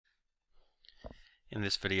In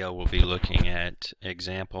this video, we'll be looking at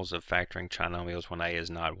examples of factoring trinomials when a is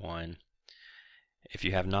not 1. If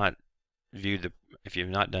you have not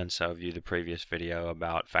done so, view the previous video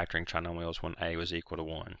about factoring trinomials when a was equal to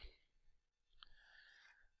 1.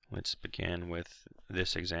 Let's begin with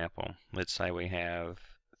this example. Let's say we have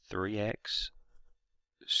 3x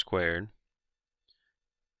squared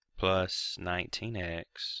plus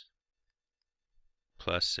 19x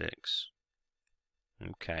plus 6.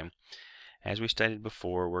 Okay. As we stated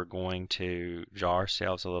before, we're going to draw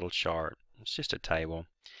ourselves a little chart. It's just a table.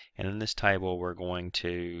 And in this table, we're going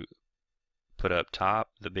to put up top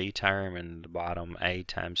the b term and the bottom a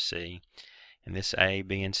times c. And this a,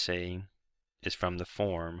 b, and c is from the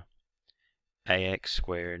form ax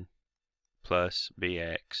squared plus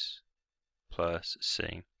bx plus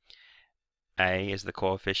c. A is the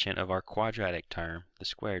coefficient of our quadratic term, the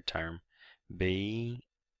squared term. B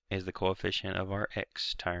is the coefficient of our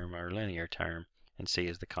x term, our linear term, and c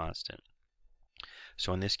is the constant.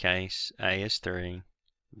 So in this case, a is 3,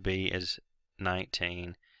 b is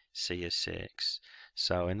 19, c is 6.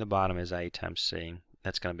 So in the bottom is a times c.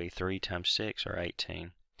 That's going to be 3 times 6, or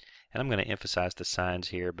 18. And I'm going to emphasize the signs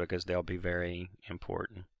here because they'll be very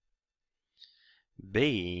important.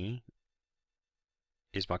 B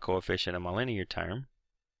is my coefficient of my linear term,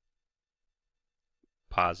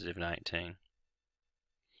 positive 19.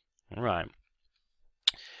 Alright,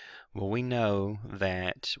 well, we know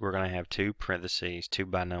that we're going to have two parentheses, two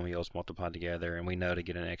binomials multiplied together, and we know to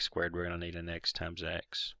get an x squared we're going to need an x times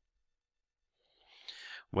x.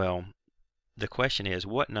 Well, the question is,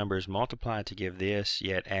 what numbers multiply to give this,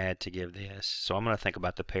 yet add to give this? So I'm going to think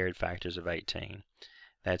about the paired factors of 18.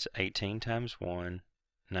 That's 18 times 1,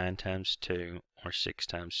 9 times 2, or 6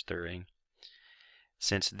 times 3.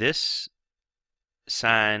 Since this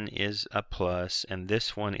sign is a plus and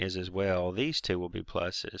this one is as well, these two will be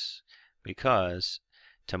pluses, because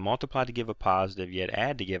to multiply to give a positive yet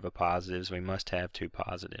add to give a positives, we must have two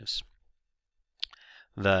positives.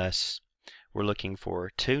 Thus, we're looking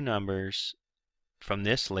for two numbers from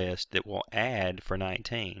this list that will add for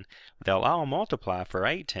 19. They'll all multiply for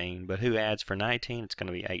 18, but who adds for 19? It's going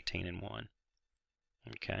to be 18 and 1.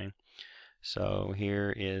 Okay, so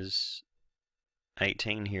here is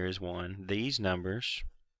 18, here is 1. These numbers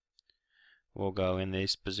will go in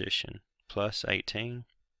this position, plus 18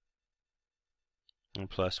 and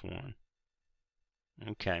plus 1.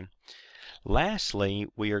 Okay. Lastly,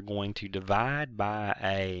 we are going to divide by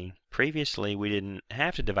a. Previously, we didn't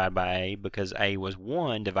have to divide by a because a was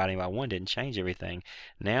 1. Dividing by 1 didn't change everything.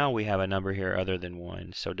 Now we have a number here other than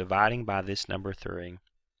 1. So dividing by this number 3,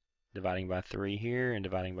 dividing by 3 here, and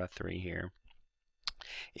dividing by 3 here.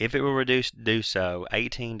 If it were reduced to do so,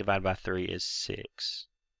 18 divided by 3 is 6.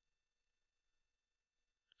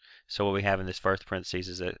 So what we have in this first parentheses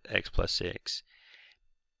is x plus 6.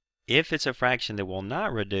 If it's a fraction that will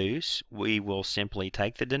not reduce, we will simply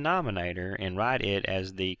take the denominator and write it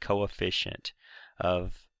as the coefficient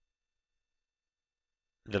of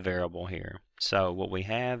the variable here. So what we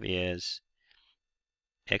have is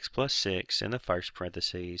x plus 6 in the first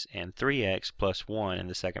parentheses and 3x plus 1 in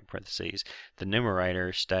the second parentheses. The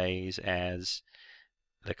numerator stays as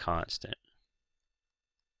the constant.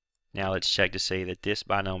 Now let's check to see that this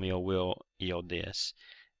binomial will yield this.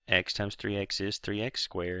 X times 3x is 3x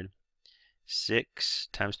squared. 6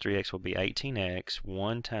 times 3x will be 18x.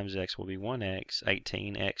 1 times x will be 1x.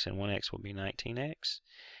 18x and 1x will be 19x.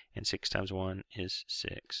 And 6 times 1 is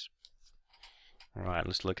 6. Alright,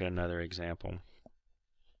 let's look at another example.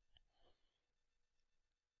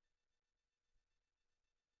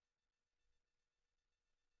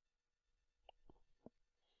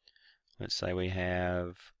 Let's say we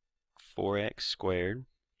have 4x squared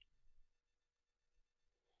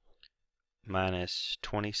minus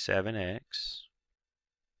 27x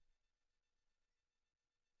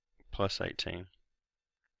plus 18.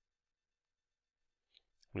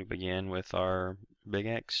 We begin with our big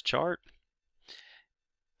X chart.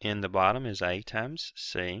 In the bottom is a times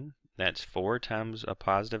c. That's 4 times a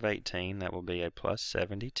positive 18. That will be a plus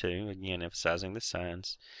 72. Again, emphasizing the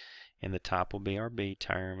signs. In the top will be our b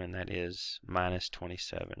term, and that is minus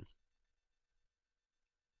 27.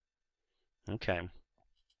 Okay.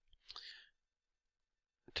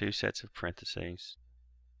 Two sets of parentheses.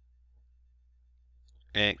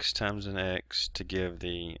 X times an x to give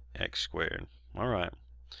the x squared. Alright.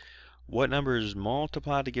 What numbers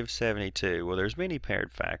multiply to give 72? Well, there's many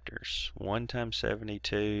paired factors. 1 times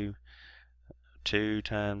 72, 2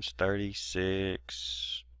 times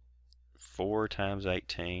 36, 4 times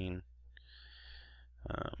 18,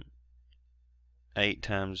 8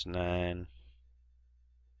 times 9,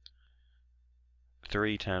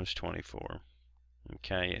 3 times 24.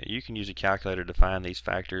 Okay, you can use a calculator to find these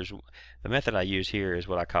factors. The method I use here is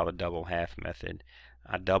what I call the double half method.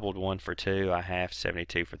 I doubled 1 for 2, I halved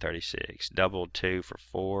 72 for 36. Doubled 2 for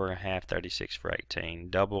 4, half 36 for 18.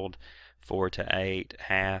 Doubled 4 to 8,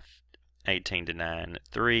 half 18 to 9.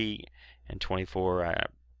 3 and 24, I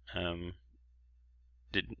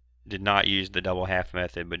did not use the double half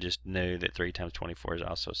method, but just knew that 3 times 24 is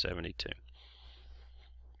also 72.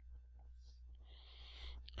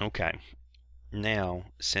 Okay. Now,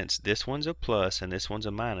 since this one's a plus and this one's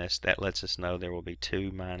a minus, that lets us know there will be two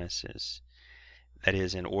minuses. That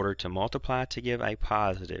is, in order to multiply to give a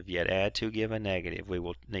positive, yet add to give a negative, we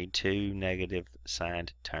will need two negative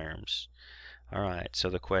signed terms. Alright, so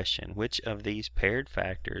the question, which of these paired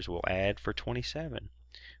factors will add for 27?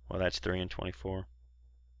 Well, that's 3 and 24.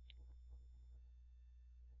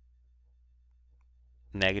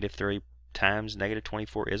 Negative 3 times negative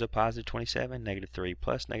 24 is a positive 27. Negative 3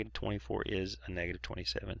 plus negative 24 is a negative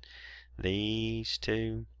 27. These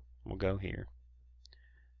two will go here.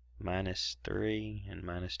 Minus 3 and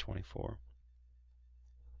minus 24.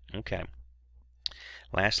 Okay.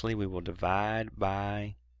 Lastly, we will divide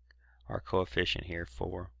by our coefficient here,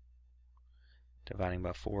 4. Dividing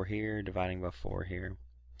by 4 here, dividing by 4 here.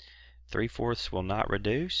 3/4 will not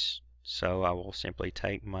reduce, so I will simply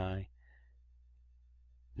take my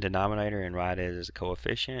denominator and write it as a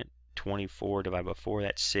coefficient. 24 divided by 4,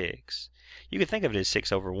 that's 6. You can think of it as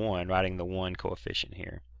 6 over 1, writing the 1 coefficient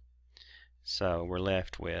here. So we're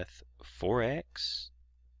left with 4x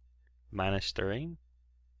minus 3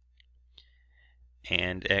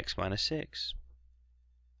 and x minus 6.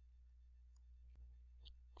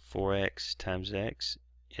 4x times x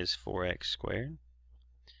is 4x squared.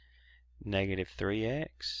 Negative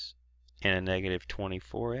 3x and a negative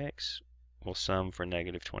 24x will sum for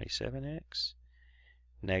negative 27x.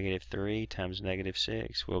 Negative 3 times negative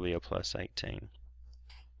 6 will be a plus 18.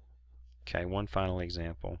 Okay, one final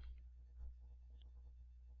example.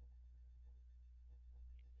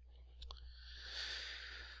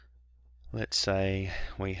 Let's say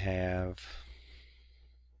we have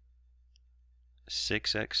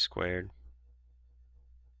 6x squared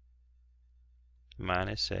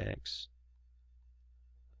minus x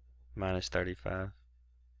minus 35.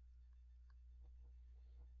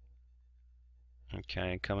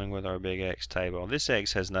 Okay, coming with our big X table. This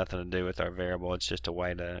X has nothing to do with our variable. It's just a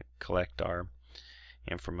way to collect our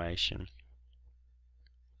information.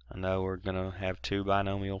 I know we're going to have two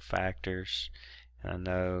binomial factors, and I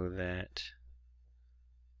know that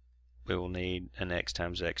we will need an x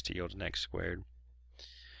times x to yield an x squared.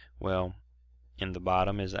 Well, in the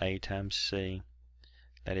bottom is a times c.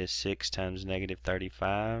 That is 6 times negative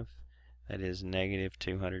 35. That is negative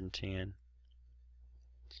 210.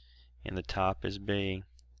 In the top is b.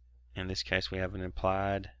 In this case we have an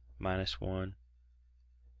implied minus 1.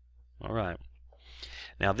 Alright.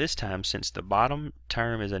 Now this time, since the bottom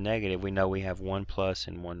term is a negative, we know we have 1 plus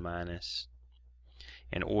and 1 minus.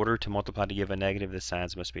 In order to multiply to give a negative, the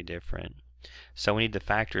signs must be different. So we need the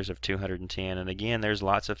factors of 210. And again, there's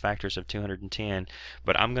lots of factors of 210,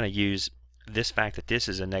 but I'm going to use this fact that this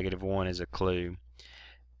is a negative 1 as a clue.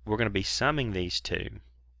 We're going to be summing these two.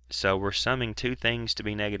 So we're summing two things to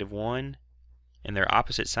be negative 1, and they're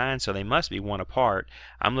opposite signs, so they must be 1 apart.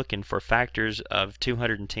 I'm looking for factors of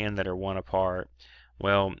 210 that are 1 apart.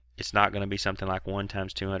 Well, it's not going to be something like 1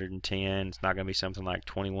 times 210. It's not going to be something like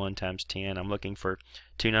 21 times 10. I'm looking for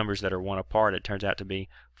two numbers that are 1 apart. It turns out to be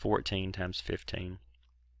 14 times 15.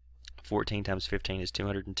 14 times 15 is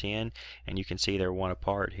 210, and you can see they're 1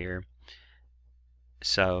 apart here.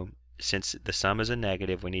 So since the sum is a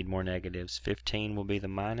negative, we need more negatives. 15 will be the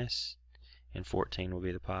minus, and 14 will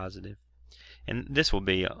be the positive. And this will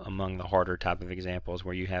be among the harder type of examples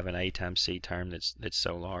where you have an a times c term that's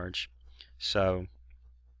so large. So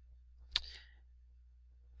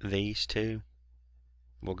these two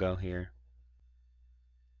will go here.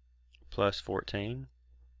 Plus 14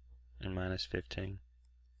 and minus 15.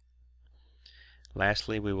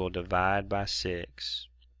 Lastly, we will divide by 6.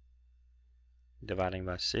 Dividing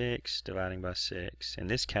by 6, dividing by 6. In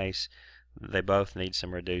this case, they both need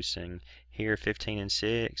some reducing. Here, 15 and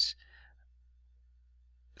 6,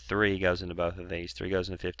 3 goes into both of these. 3 goes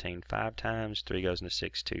into 15 5 times, 3 goes into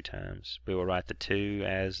 6 2 times. We will write the 2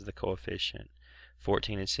 as the coefficient.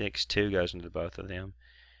 14 and 6, 2 goes into both of them.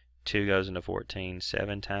 2 goes into 14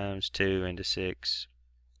 7 times, 2 into 6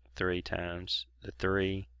 3 times. The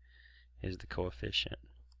 3 is the coefficient.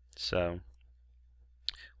 So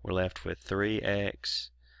we're left with 3x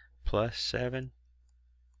plus 7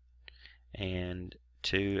 and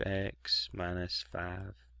 2x minus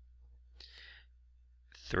 5.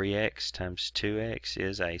 3x times 2x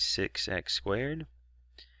is a 6x squared.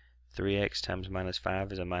 3x times minus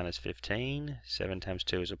 5 is a minus 15. 7 times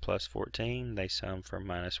 2 is a plus 14. They sum for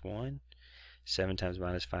minus 1. 7 times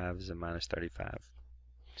minus 5 is a minus 35.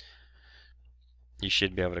 You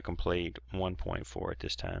should be able to complete 1.4 at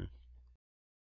this time.